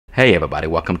Hey everybody,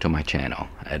 welcome to my channel.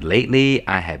 Lately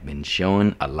I have been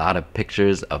showing a lot of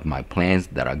pictures of my plants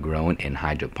that are grown in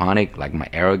hydroponic, like my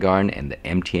air garden and the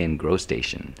MTN grow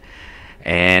station.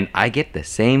 And I get the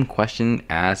same question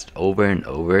asked over and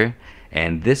over,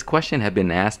 and this question has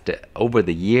been asked over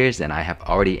the years and I have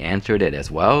already answered it as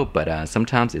well, but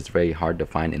sometimes it's very hard to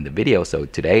find in the video. So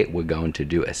today we're going to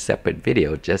do a separate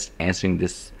video just answering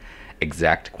this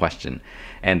exact question.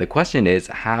 And the question is,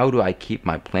 how do I keep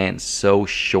my plants so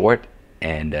short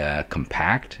and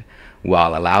compact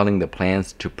while allowing the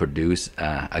plants to produce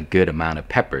a good amount of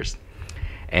peppers?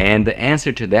 And the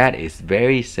answer to that is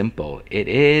very simple. It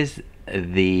is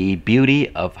the beauty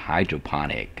of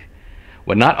hydroponic.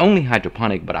 Well, not only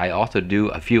hydroponic, but I also do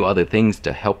a few other things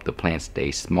to help the plants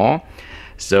stay small.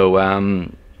 So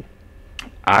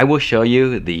I will show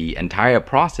you the entire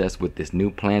process with this new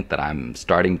plant that I'm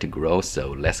starting to grow, so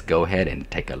let's go ahead and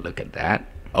take a look at that.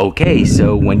 Okay,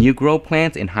 so when you grow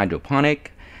plants in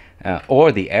hydroponic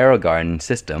or the air garden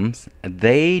systems,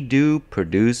 they do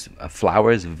produce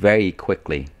flowers very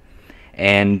quickly.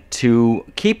 And to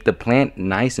keep the plant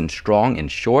nice and strong and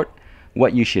short,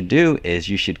 what you should do is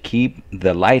you should keep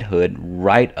the light hood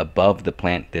right above the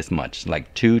plant this much,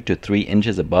 like 2 to 3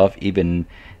 inches above. Even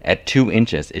at 2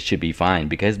 inches it should be fine,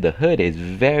 because the hood is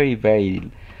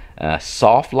very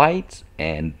soft light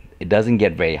and it doesn't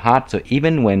get very hot. So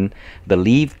even when the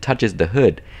leaf touches the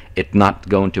hood, it's not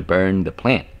going to burn the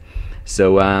plant.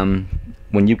 So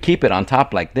when you keep it on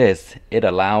top like this, it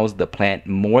allows the plant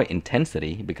more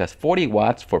intensity, because 40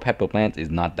 watts for pepper plants is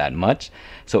not that much.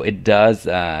 So it does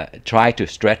try to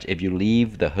stretch if you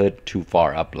leave the hood too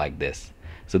far up like this.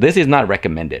 So this is not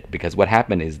recommended, because what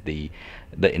happened is the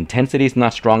intensity is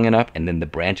not strong enough, and then the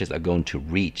branches are going to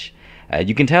reach.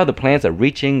 You can tell the plants are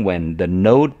reaching when the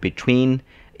node between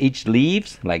each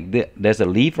leaves, like there's a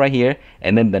leaf right here,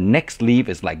 and then the next leaf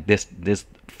is like this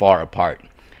far apart.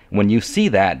 When you see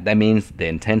that, that means the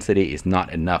intensity is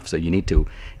not enough. So you need to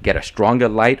get a stronger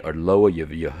light or lower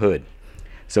your hood.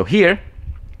 So here,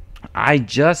 I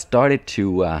just started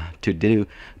to do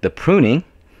the pruning,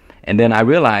 and then I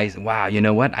realized, wow, you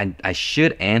know what? I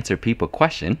should answer people's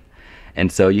question. And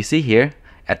so you see here,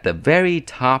 at the very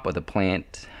top of the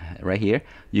plant, right here,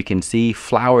 you can see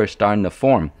flowers starting to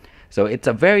form. So it's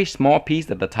a very small piece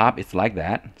at the top. It's like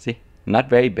that. See, not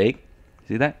very big.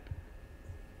 See that?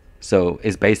 So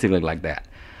it's basically like that.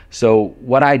 So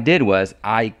what I did was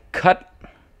I cut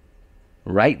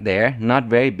right there, not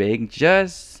very big,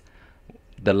 just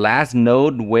the last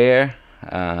node where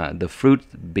the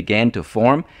fruit began to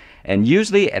form. And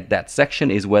usually at that section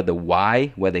is where the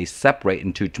Y, where they separate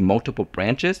into multiple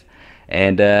branches.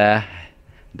 And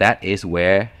that is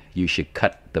where you should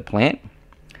cut the plant.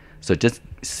 So just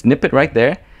snip it right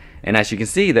there. And as you can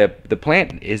see, the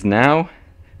plant is now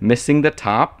missing the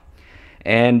top.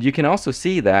 And you can also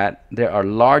see that there are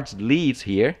large leaves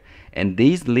here, and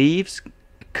these leaves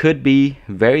could be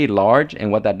very large,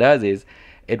 and what that does is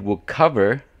it will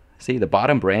cover, see, the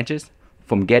bottom branches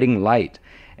from getting light.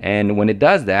 And when it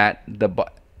does that,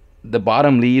 the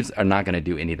bottom leaves are not going to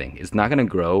do anything. It's not going to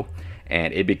grow,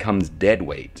 and it becomes dead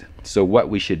weight. So what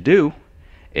we should do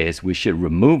is we should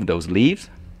remove those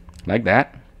leaves like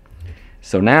that.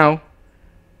 So now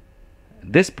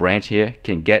this branch here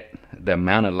can get the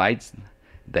amount of lights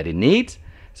that it needs.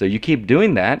 So you keep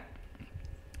doing that,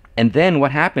 and then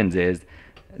what happens is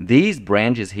these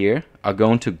branches here are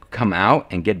going to come out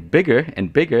and get bigger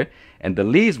and bigger, and the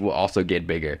leaves will also get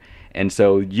bigger. And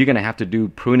so you're gonna have to do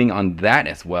pruning on that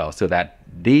as well, so that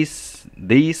these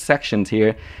sections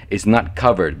here is not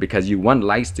covered, because you want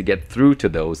lights to get through to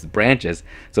those branches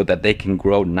so that they can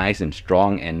grow nice and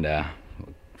strong and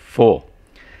full.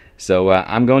 So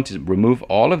I'm going to remove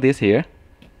all of this here.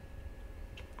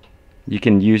 You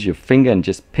can use your finger and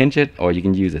just pinch it, or you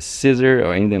can use a scissor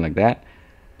or anything like that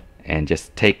and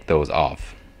just take those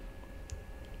off.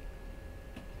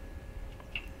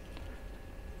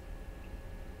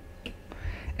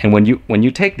 And when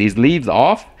you take these leaves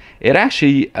off, it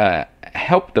actually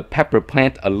helps the pepper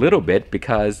plant a little bit,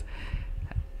 because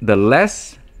the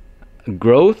less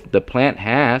growth the plant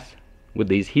has with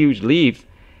these huge leaves,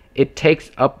 it takes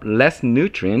up less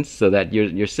nutrients, so that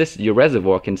your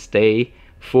reservoir can stay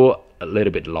full a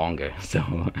little bit longer.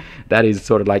 So that is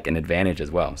sort of like an advantage as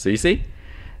well. So you see,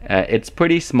 it's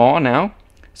pretty small now.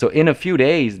 So in a few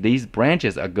days, these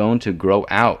branches are going to grow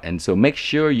out, and so make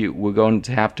sure we're going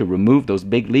to have to remove those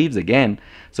big leaves again,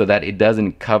 so that it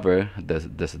doesn't cover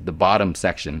the bottom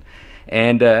section.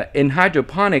 And in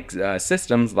hydroponic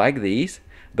systems like these,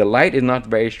 the light is not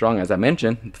very strong. As I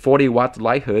mentioned, 40 watts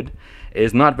light hood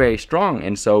is not very strong,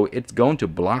 and so it's going to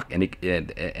block, and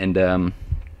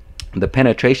the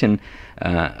penetration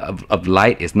of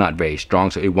light is not very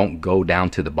strong, so it won't go down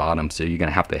to the bottom. So you're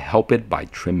gonna have to help it by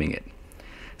trimming it.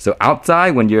 So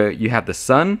outside, when you have the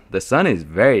sun is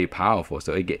very powerful.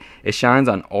 So it shines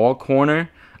on all corner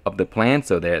of the plant,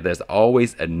 so there's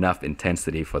always enough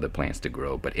intensity for the plants to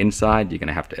grow. But inside, you're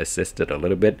gonna have to assist it a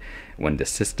little bit when the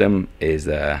system is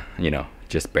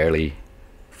just barely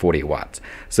 40 watts.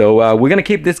 So we're gonna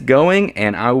keep this going,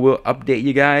 and I will update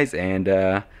you guys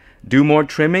and do more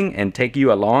trimming and take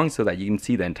you along so that you can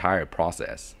see the entire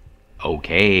process.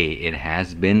 Okay, it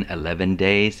has been 11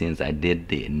 days since I did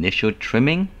the initial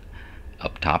trimming,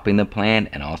 up topping the plant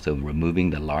and also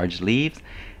removing the large leaves,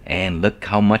 and look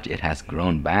how much it has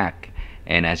grown back.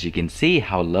 And as you can see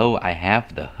how low I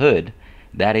have the hood,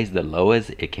 that is the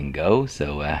lowest it can go.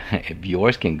 So if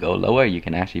yours can go lower, you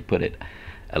can actually put it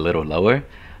a little lower.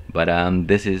 But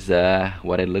this is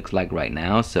what it looks like right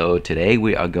now. So today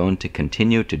we are going to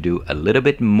continue to do a little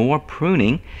bit more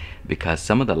pruning because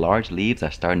some of the large leaves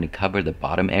are starting to cover the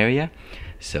bottom area.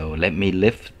 So let me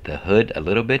lift the hood a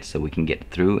little bit so we can get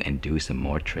through and do some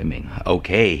more trimming.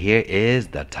 Okay, here is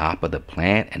the top of the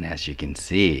plant, and as you can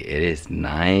see, it is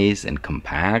nice and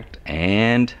compact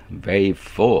and very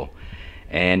full.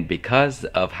 And because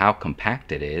of how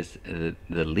compact it is,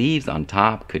 the leaves on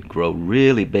top could grow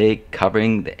really big,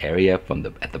 covering the area from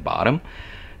at the bottom.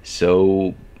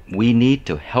 So we need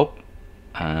to help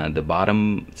the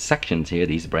bottom sections here,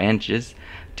 these branches,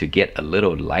 to get a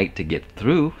little light to get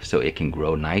through so it can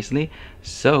grow nicely.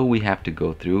 So we have to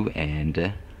go through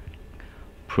and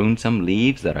prune some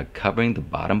leaves that are covering the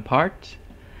bottom part.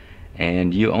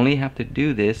 And you only have to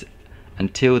do this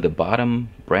until the bottom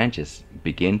branches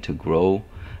begin to grow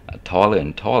taller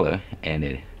and taller,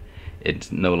 and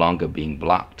it's no longer being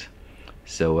blocked.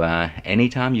 So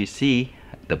anytime you see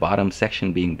the bottom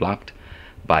section being blocked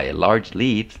by large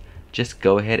leaves, just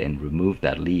go ahead and remove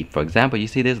that leaf. For example, you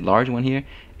see this large one here?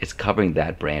 It's covering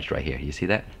that branch right here. You see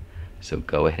that? So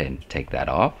go ahead and take that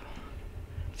off.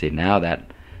 See, now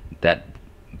that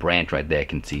branch right there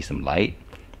can see some light.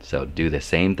 So do the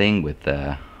same thing with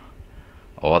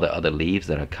all the other leaves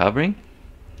that are covering,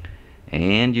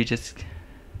 and you just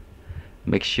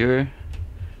make sure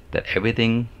that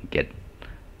everything get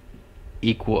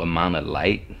equal amount of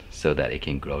light so that it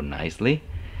can grow nicely,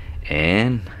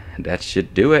 and that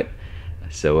should do it.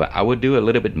 So I will do a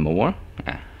little bit more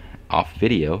off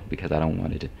video because I don't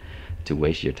want it to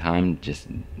waste your time just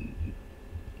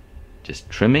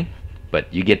trimming,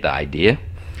 but you get the idea.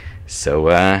 So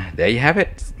there you have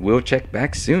it. We'll check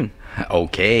back soon.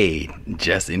 Okay,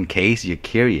 just in case you're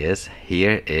curious,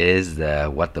 here is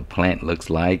what the plant looks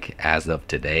like as of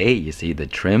today. You see the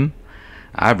trim?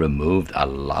 I removed a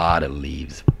lot of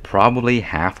leaves, probably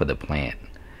half of the plant.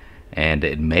 And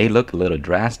it may look a little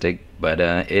drastic, but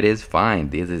it is fine.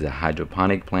 This is a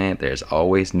hydroponic plant. There's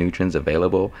always nutrients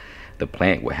available. The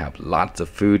plant will have lots of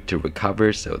food to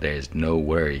recover, so there's no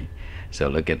worry. So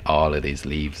look at all of these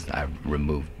leaves. I've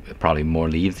removed probably more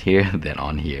leaves here than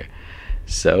on here.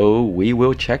 So we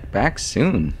will check back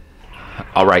soon.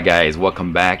 Alright guys,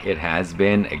 welcome back. It has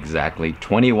been exactly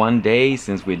 21 days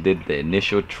since we did the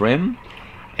initial trim,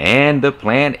 and the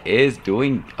plant is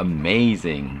doing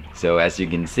amazing. So as you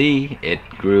can see, it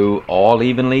grew all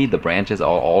evenly. The branches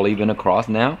are all even across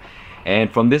now,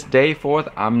 and from this day forth,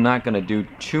 I'm not gonna do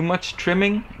too much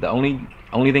trimming. The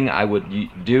only thing I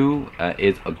would do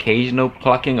is occasional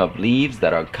plucking of leaves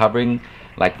that are covering,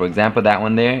 like for example that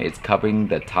one there, it's covering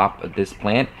the top of this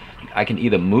plant. I can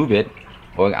either move it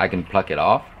or I can pluck it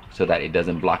off so that it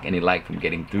doesn't block any light from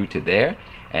getting through to there.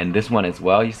 And this one as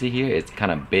well, you see here, it's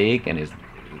kind of big and is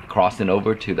crossing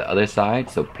over to the other side,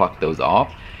 so pluck those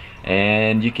off.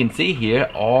 And you can see here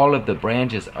all of the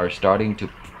branches are starting to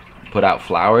put out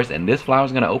flowers, and this flower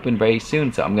is going to open very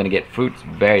soon, so I'm going to get fruits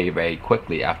very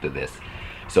quickly after this.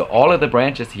 So all of the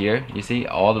branches here, you see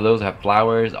all of those have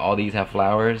flowers, all these have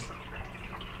flowers,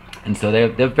 and so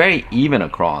they're very even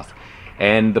across.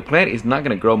 And the plant is not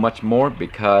going to grow much more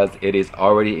because it is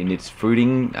already in its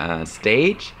fruiting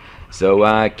stage.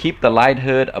 So keep the light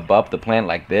hood above the plant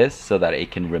like this so that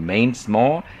it can remain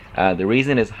small. The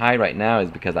reason it's high right now is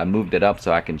because I moved it up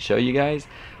so I can show you guys.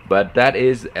 But that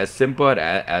is as simple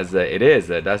as it is.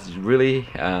 That's really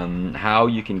how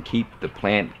you can keep the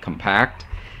plant compact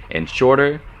and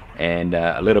shorter and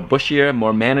a little bushier,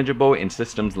 more manageable in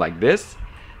systems like this.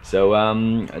 So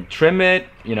trim it.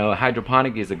 You know,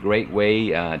 hydroponic is a great way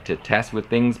to test with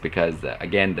things because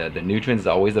again, the nutrients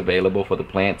are always available for the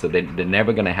plant, so they're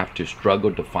never gonna have to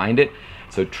struggle to find it.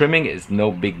 So trimming is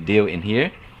no big deal in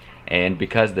here, and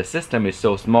because the system is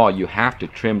so small, you have to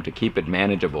trim to keep it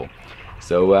manageable.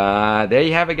 So there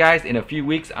you have it, guys. In a few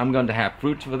weeks I'm going to have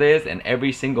fruits for this, and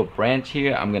every single branch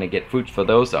here I'm gonna get fruits for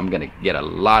those, so I'm gonna get a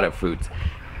lot of fruits.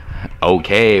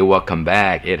 Okay, welcome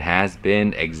back. It has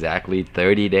been exactly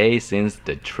 30 days since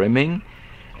the trimming,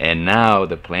 and now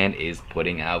the plant is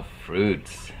putting out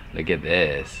fruits. Look at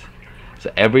this.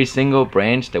 So every single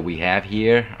branch that we have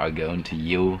here are going to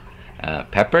yield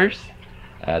peppers.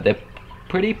 They're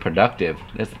pretty productive.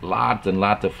 There's lots and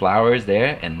lots of flowers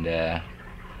there, and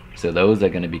so those are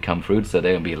going to become fruits. So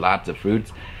there will be lots of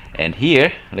fruits. And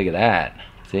here, look at that.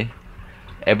 See,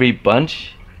 every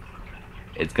bunch,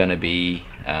 it's going to be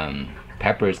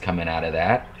peppers coming out of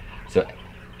that. So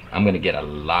I'm going to get a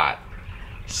lot.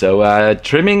 So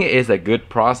trimming is a good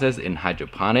process in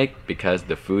hydroponic because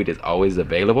the food is always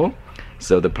available.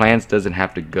 So the plants doesn't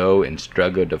have to go and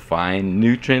struggle to find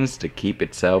nutrients to keep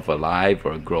itself alive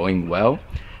or growing well.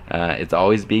 It's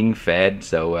always being fed,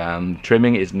 so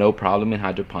trimming is no problem in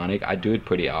hydroponic. I do it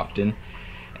pretty often,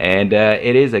 and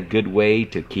it is a good way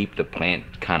to keep the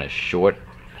plant kind of short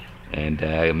and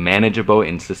manageable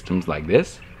in systems like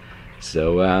this.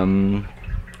 So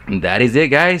that is it,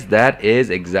 guys. That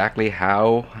is exactly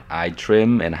how I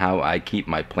trim and how I keep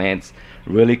my plants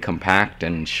really compact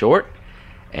and short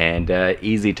and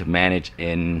easy to manage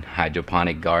in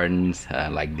hydroponic gardens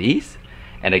like these.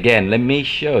 And again, let me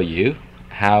show you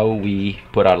how we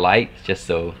put our light, just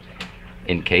so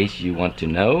in case you want to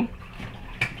know.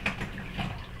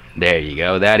 There you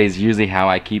go. That is usually how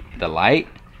I keep the light,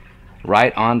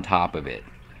 right on top of it.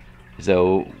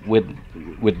 So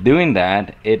with doing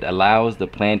that, it allows the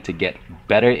plant to get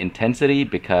better intensity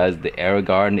because the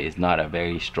AeroGarden is not a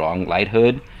very strong light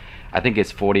hood. I think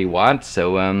it's 40 watts,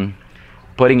 so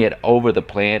putting it over the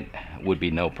plant would be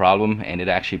no problem, and it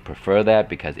actually prefer that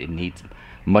because it needs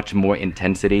much more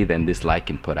intensity than this light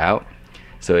can put out.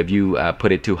 So if you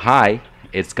put it too high,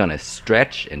 it's gonna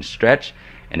stretch and stretch,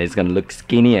 and it's gonna look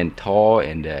skinny and tall,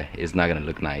 and it's not gonna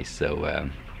look nice. So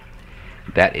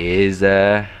that is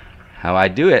how I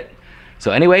do it.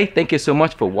 So anyway, thank you so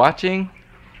much for watching,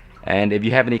 and if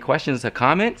you have any questions or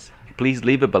comments, please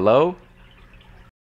leave it below.